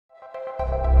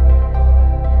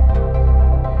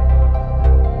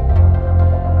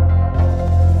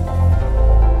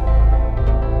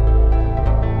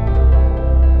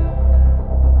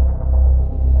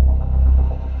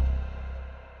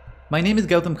My name is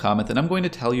Gautam Kamath, and I'm going to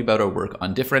tell you about our work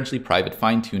on differentially private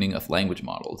fine-tuning of language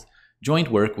models. Joint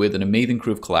work with an amazing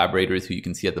crew of collaborators who you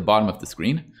can see at the bottom of the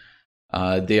screen.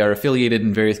 They are affiliated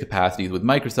in various capacities with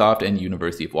Microsoft and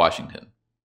University of Washington.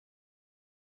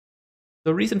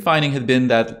 The recent finding has been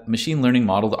that machine learning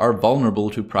models are vulnerable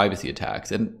to privacy attacks,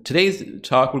 and today's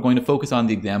talk we're going to focus on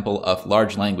the example of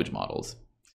large language models.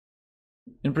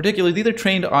 In particular, these are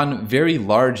trained on very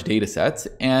large data sets,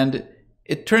 and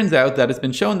it turns out that it's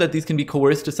been shown that these can be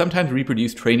coerced to sometimes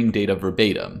reproduce training data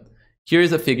verbatim.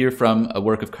 Here's a figure from a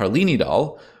work of Carlini et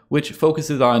al., which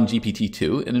focuses on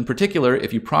GPT-2, and in particular,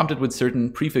 if you prompt it with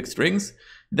certain prefix strings,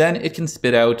 then it can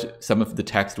spit out some of the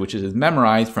text which it has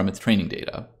memorized from its training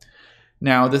data.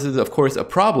 Now, this is of course a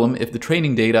problem if the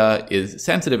training data is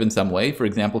sensitive in some way, for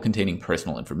example, containing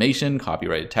personal information,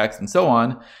 copyrighted text, and so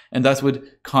on, and thus would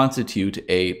constitute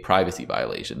a privacy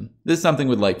violation. This is something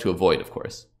we'd like to avoid, of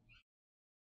course.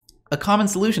 A common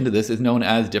solution to this is known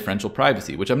as differential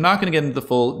privacy, which I'm not going to get into the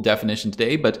full definition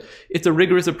today, but it's a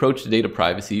rigorous approach to data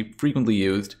privacy, frequently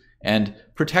used, and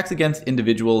protects against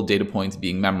individual data points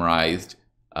being memorized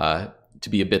to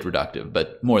be a bit reductive,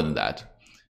 but more than that.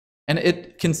 And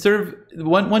it can serve,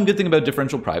 one good thing about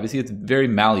differential privacy, it's very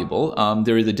malleable.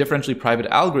 There is a differentially private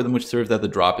algorithm which serves as a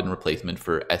drop-in replacement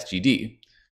for SGD,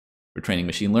 for training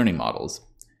machine learning models.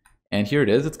 And here it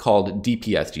is, it's called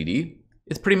DPSGD.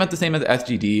 It's pretty much the same as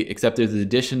SGD, except there's the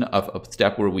addition of a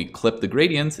step where we clip the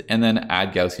gradients and then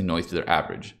add Gaussian noise to their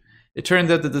average. It turns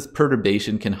out that this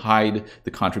perturbation can hide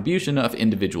the contribution of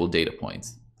individual data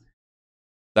points.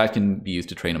 That can be used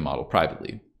to train a model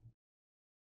privately.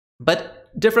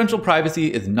 But differential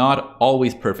privacy is not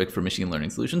always perfect for machine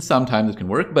learning solutions. Sometimes it can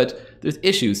work, but there's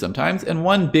issues sometimes. And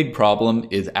one big problem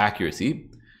is accuracy.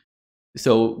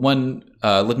 So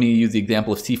let me use the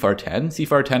example of CFAR10.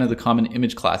 CFAR10 is a common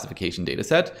image classification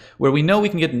dataset where we know we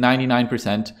can get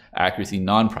 99% accuracy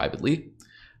non-privately.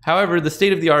 However, the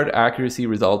state-of-the-art accuracy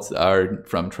results are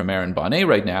from Tremere and Bonnet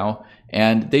right now,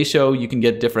 and they show you can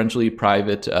get differentially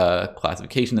private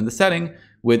classification in the setting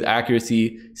with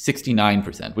accuracy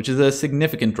 69%, which is a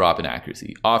significant drop in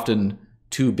accuracy, often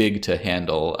too big to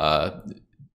handle,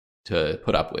 to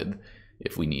put up with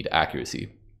if we need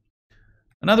accuracy.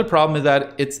 Another problem is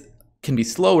that it can be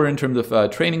slower in terms of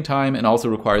training time and also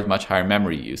requires much higher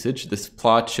memory usage. This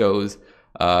plot shows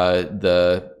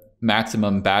the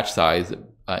maximum batch size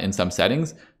in some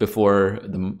settings before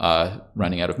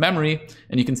running out of memory.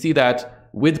 And you can see that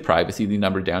with privacy, the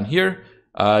number down here,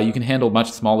 you can handle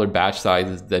much smaller batch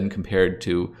sizes than compared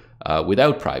to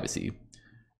without privacy.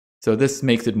 So this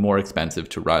makes it more expensive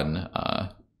to run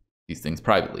these things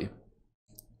privately,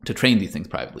 to train these things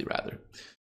privately rather.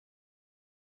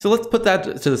 So let's put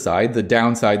that to the side, the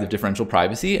downsides of differential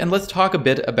privacy, and let's talk a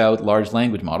bit about large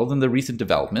language models and the recent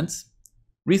developments.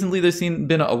 Recently, there's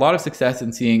been a lot of success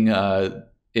in seeing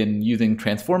in using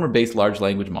transformer-based large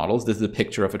language models. This is a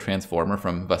picture of a transformer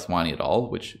from Vaswani et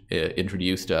al., which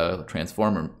introduced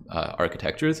transformer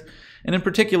architectures. And in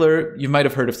particular, you might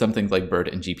have heard of some things like BERT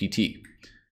and GPT.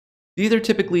 These are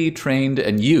typically trained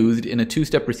and used in a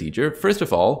two-step procedure. First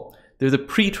of all, there's a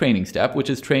pre-training step, which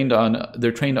is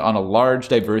they're trained on a large,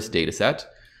 diverse data set,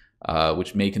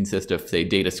 which may consist of, say,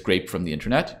 data scraped from the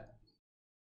internet.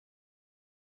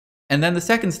 And then the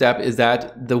second step is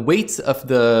that the weights of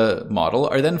the model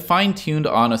are then fine-tuned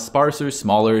on a sparser,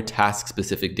 smaller,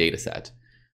 task-specific data set.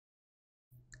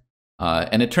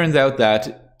 And it turns out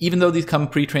that even though these come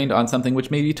pre-trained on something which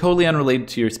may be totally unrelated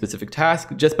to your specific task,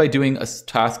 just by doing a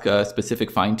task-specific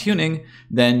fine-tuning,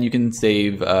 then you can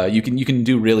save, you can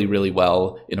do really, really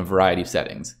well in a variety of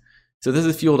settings. So this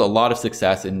has fueled a lot of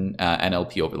success in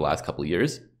NLP over the last couple of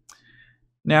years.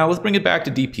 Now let's bring it back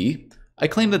to DP. I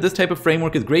claim that this type of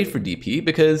framework is great for DP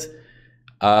because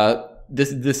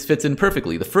this fits in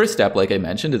perfectly. The first step, like I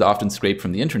mentioned, is often scraped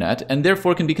from the internet and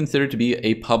therefore can be considered to be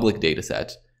a public data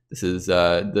set. This is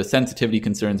the sensitivity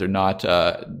concerns are not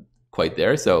quite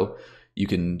there, so you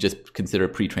can just consider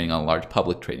pre-training on a large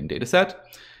public training data set.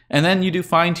 And then you do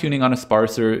fine-tuning on a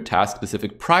sparser,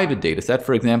 task-specific private data set.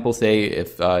 For example, say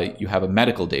if you have a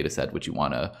medical data set which you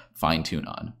want to fine-tune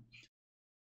on.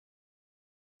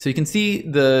 So you can see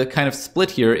the kind of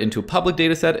split here into a public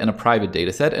data set and a private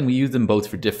data set, and we use them both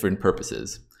for different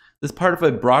purposes. This is part of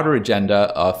a broader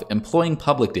agenda of employing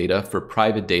public data for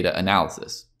private data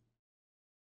analysis.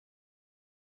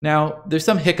 Now, there's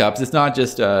some hiccups. It's not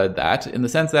just that, in the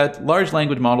sense that large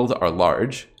language models are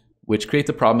large, which creates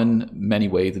a problem in many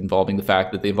ways involving the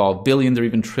fact that they involve billions or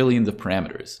even trillions of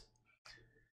parameters.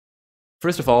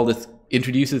 First of all, this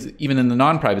introduces, even in the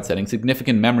non-private setting,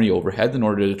 significant memory overhead in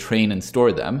order to train and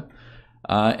store them.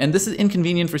 And this is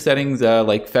inconvenient for settings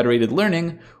like federated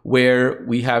learning, where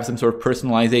we have some sort of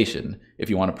personalization. If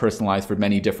you want to personalize for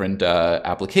many different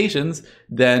applications,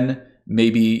 then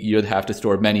maybe you'd have to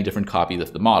store many different copies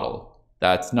of the model.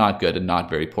 That's not good and not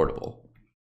very portable.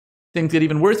 Things get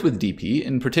even worse with DP.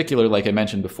 In particular, like I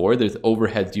mentioned before, there's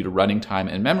overheads due to running time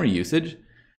and memory usage.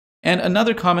 And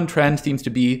another common trend seems to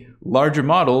be larger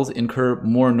models incur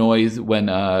more noise when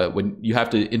you have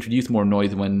to introduce more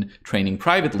noise when training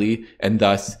privately, and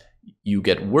thus you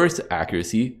get worse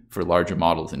accuracy for larger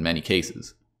models in many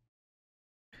cases.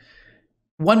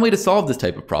 One way to solve this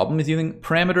type of problem is using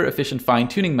parameter-efficient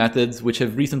fine-tuning methods, which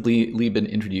have recently been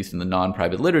introduced in the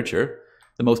non-private literature.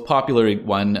 The most popular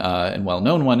one and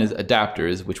well-known one is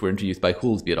adapters, which were introduced by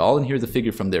Houlsby et al., and here's a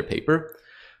figure from their paper.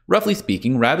 Roughly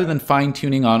speaking, rather than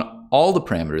fine-tuning on all the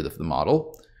parameters of the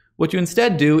model, what you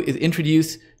instead do is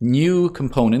introduce new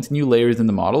components, new layers in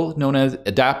the model, known as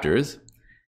adapters,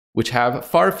 which have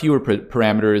far fewer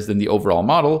parameters than the overall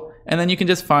model, and then you can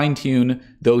just fine-tune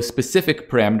those specific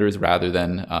parameters rather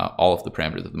than all of the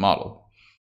parameters of the model.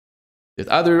 There's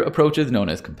other approaches known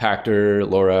as compactor,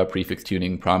 LoRa, prefix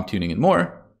tuning, prompt tuning, and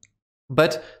more.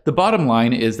 But the bottom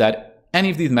line is that any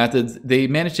of these methods, they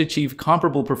manage to achieve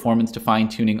comparable performance to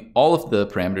fine-tuning all of the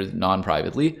parameters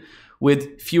non-privately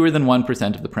with fewer than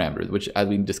 1% of the parameters, which, as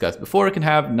we discussed before, can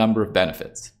have a number of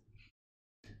benefits.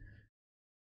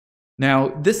 Now,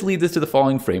 this leads us to the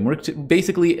following framework, to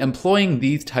basically employing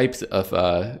these types of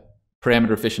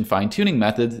parameter-efficient fine-tuning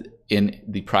methods in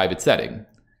the private setting.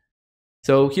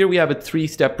 So here we have a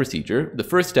 3-step procedure. The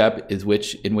first step is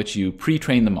in which you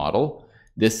pre-train the model.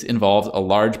 This involves a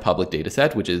large public data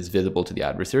set, which is visible to the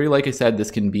adversary. Like I said,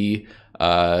 this can be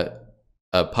a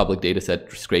public data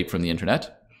set scraped from the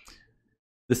internet.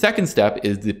 The second step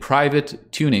is the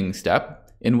private tuning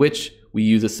step, in which we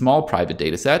use a small private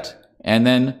data set, and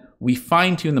then we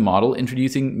fine-tune the model,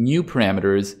 introducing new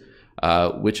parameters,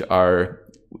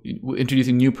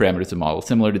 introducing new parameters to the model,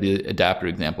 similar to the adapter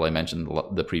example I mentioned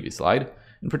in the previous slide.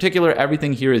 In particular,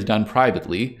 everything here is done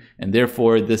privately, and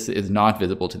therefore this is not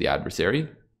visible to the adversary.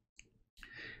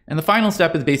 And the final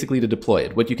step is basically to deploy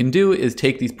it. What you can do is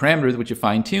take these parameters which you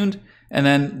fine-tuned, and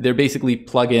then they're basically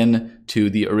plug in to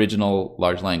the original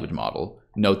large language model.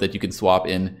 Note that you can swap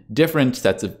in different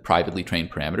sets of privately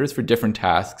trained parameters for different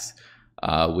tasks,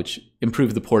 which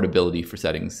improves the portability for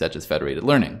settings such as federated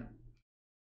learning.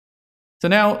 So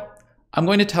now I'm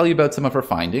going to tell you about some of our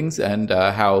findings and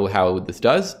how this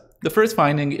does. The first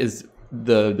finding is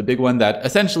the big one, that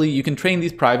essentially you can train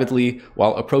these privately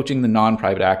while approaching the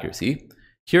non-private accuracy.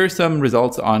 Here are some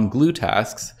results on glue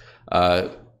tasks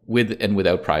with and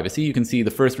without privacy. You can see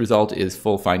the first result is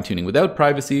full fine-tuning without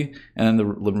privacy, and then the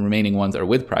remaining ones are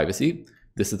with privacy.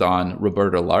 This is on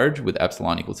Roberta Large with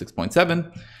epsilon equals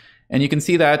 6.7. And you can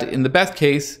see that in the best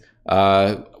case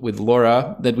with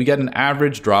LoRa, that we get an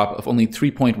average drop of only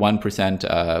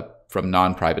 3.1% from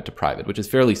non-private to private, which is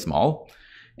fairly small.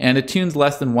 And it tunes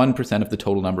less than 1% of the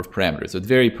total number of parameters, so it's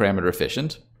very parameter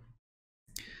efficient.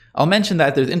 I'll mention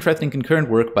that there's interesting concurrent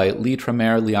work by Li,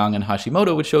 Tramer, Liang, and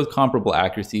Hashimoto, which shows comparable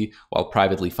accuracy while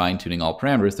privately fine-tuning all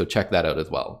parameters, so check that out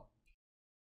as well.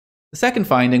 The second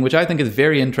finding, which I think is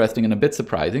very interesting and a bit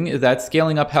surprising, is that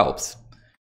scaling up helps.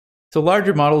 So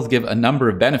larger models give a number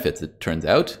of benefits, it turns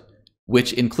out,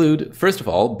 which include, first of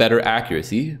all, better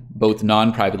accuracy, both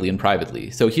non-privately and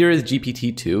privately. So here is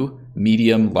GPT-2,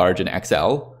 medium, large, and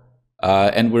XL,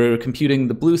 and we're computing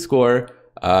the blue score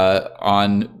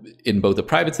in both a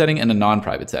private setting and a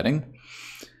non-private setting.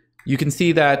 You can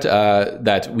see that,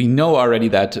 that we know already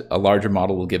that a larger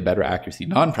model will give better accuracy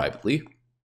non-privately,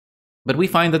 but we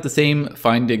find that the same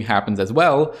finding happens as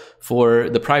well for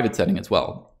the private setting as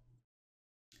well.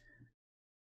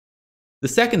 The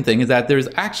second thing is that there's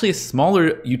actually a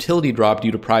smaller utility drop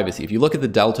due to privacy. If you look at the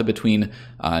delta between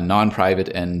non-private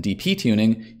and DP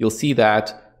tuning, you'll see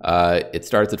that it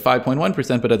starts at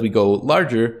 5.1%, but as we go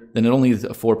larger, then it only is a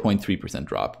 4.3%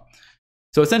 drop.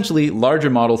 So essentially,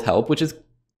 larger models help, which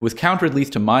was counter at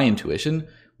least to my intuition,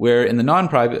 where in the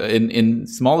non-private, in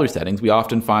smaller settings, we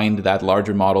often find that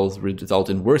larger models result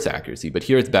in worse accuracy, but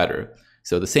here it's better.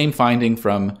 So the same finding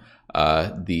from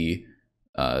the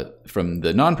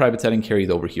non-private setting carries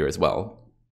over here as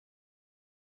well.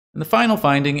 And the final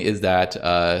finding is that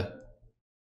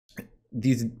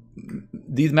these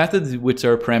methods, which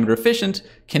are parameter efficient,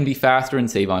 can be faster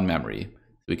and save on memory.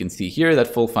 We can see here that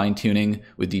full fine-tuning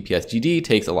with DPSGD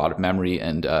takes a lot of memory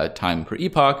and time per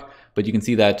epoch, but you can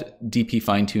see that DP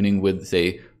fine-tuning with,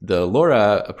 say, the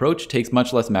LoRa approach takes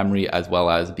much less memory as well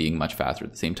as being much faster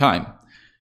at the same time.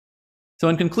 So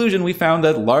in conclusion, we found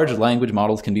that large language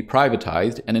models can be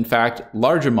privatized, and in fact,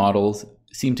 larger models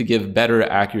seem to give better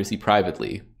accuracy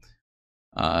privately.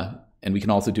 And we can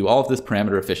also do all of this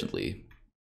parameter efficiently.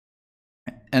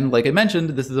 And like I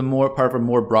mentioned, this is part of a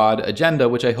more broad agenda,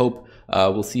 which I hope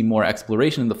we'll see more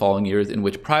exploration in the following years, in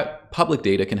which public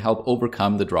data can help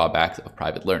overcome the drawbacks of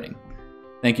private learning.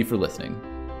 Thank you for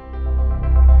listening.